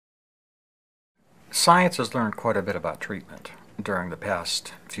Science has learned quite a bit about treatment during the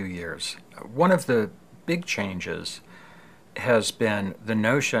past few years. One of the big changes has been the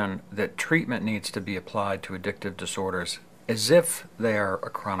notion that treatment needs to be applied to addictive disorders as if they are a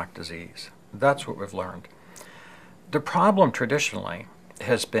chronic disease. That's what we've learned. The problem traditionally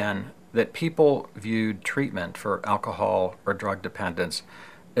has been that people viewed treatment for alcohol or drug dependence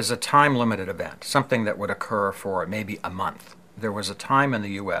as a time-limited event, something that would occur for maybe a month. There was a time in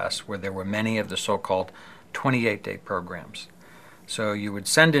the U.S. where there were many of the so-called 28-day programs. So you would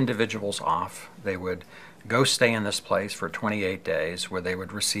send individuals off. They would go stay in this place for 28 days where they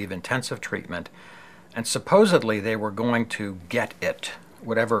would receive intensive treatment, and supposedly they were going to get it,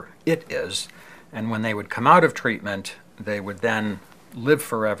 whatever it is, and when they would come out of treatment, they would then live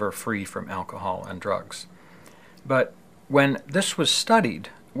forever free from alcohol and drugs. But when this was studied,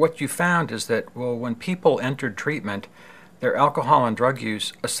 what you found is that, well, when people entered treatment, their alcohol and drug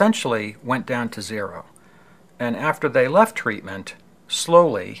use essentially went down to zero. And after they left treatment,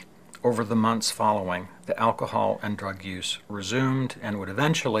 slowly, over the months following, the alcohol and drug use resumed and would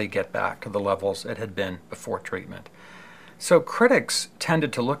eventually get back to the levels it had been before treatment. So critics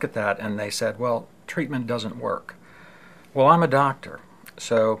tended to look at that and they said, well, treatment doesn't work. Well, I'm a doctor,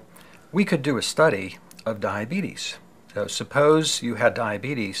 so we could do a study of diabetes. So suppose you had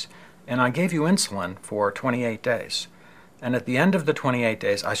diabetes and I gave you insulin for 28 days. And at the end of the 28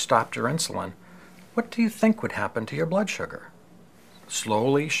 days, I stopped your insulin. What do you think would happen to your blood sugar?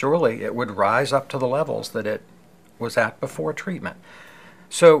 Slowly, surely, it would rise up to the levels that it was at before treatment.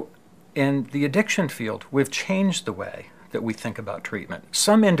 So in the addiction field, we've changed the way that we think about treatment.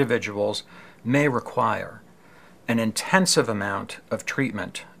 Some individuals may require an intensive amount of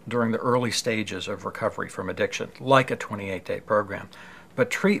treatment during the early stages of recovery from addiction, like a 28-day program.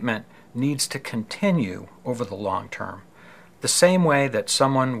 But treatment needs to continue over the long term. The same way that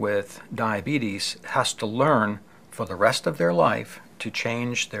someone with diabetes has to learn for the rest of their life to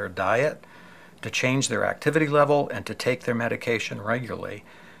change their diet, to change their activity level, and to take their medication regularly,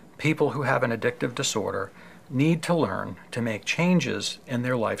 people who have an addictive disorder need to learn to make changes in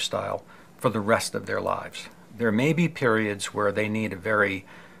their lifestyle for the rest of their lives. There may be periods where they need a very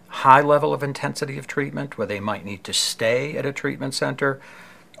high level of intensity of treatment, where they might need to stay at a treatment center.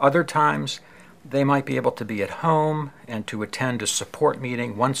 Other times, they might be able to be at home and to attend a support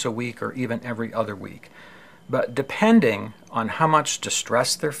meeting once a week or even every other week. But depending on how much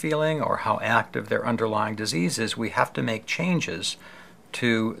distress they're feeling or how active their underlying disease is, we have to make changes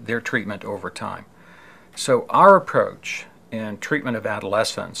to their treatment over time. So our approach in treatment of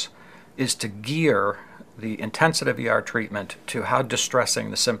adolescents is to gear the intensity of our treatment to how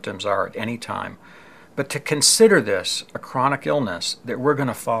distressing the symptoms are at any time, but to consider this a chronic illness that we're going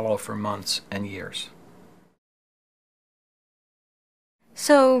to follow for months and years.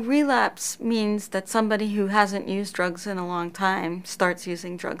 So relapse means that somebody who hasn't used drugs in a long time starts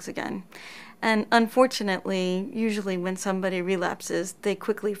using drugs again. And unfortunately, usually when somebody relapses, they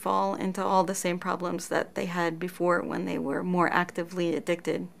quickly fall into all the same problems that they had before when they were more actively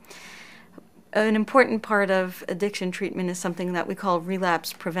addicted. An important part of addiction treatment is something that we call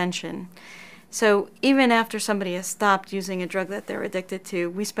relapse prevention. So even after somebody has stopped using a drug that they're addicted to,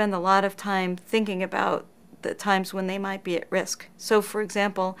 we spend a lot of time thinking about the times when they might be at risk. So for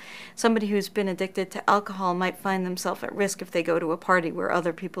example, somebody who's been addicted to alcohol might find themselves at risk if they go to a party where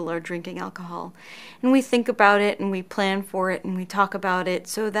other people are drinking alcohol. And we think about it and we plan for it and we talk about it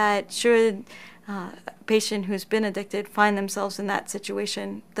so that should a patient who's been addicted find themselves in that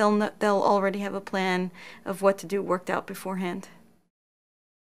situation, they'll already have a plan of what to do worked out beforehand.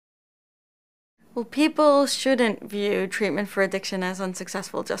 Well, people shouldn't view treatment for addiction as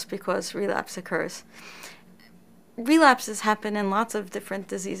unsuccessful just because relapse occurs. Relapses happen in lots of different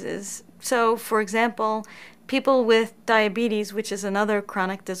diseases. So, for example, people with diabetes, which is another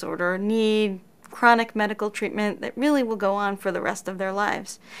chronic disorder, need chronic medical treatment that really will go on for the rest of their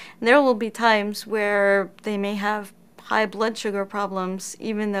lives. And there will be times where they may have high blood sugar problems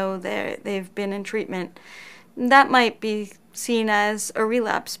even though they've been in treatment. That might be seen as a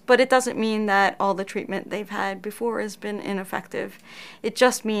relapse, but it doesn't mean that all the treatment they've had before has been ineffective. It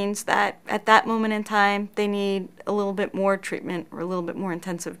just means that at that moment in time, they need a little bit more treatment or a little bit more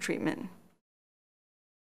intensive treatment.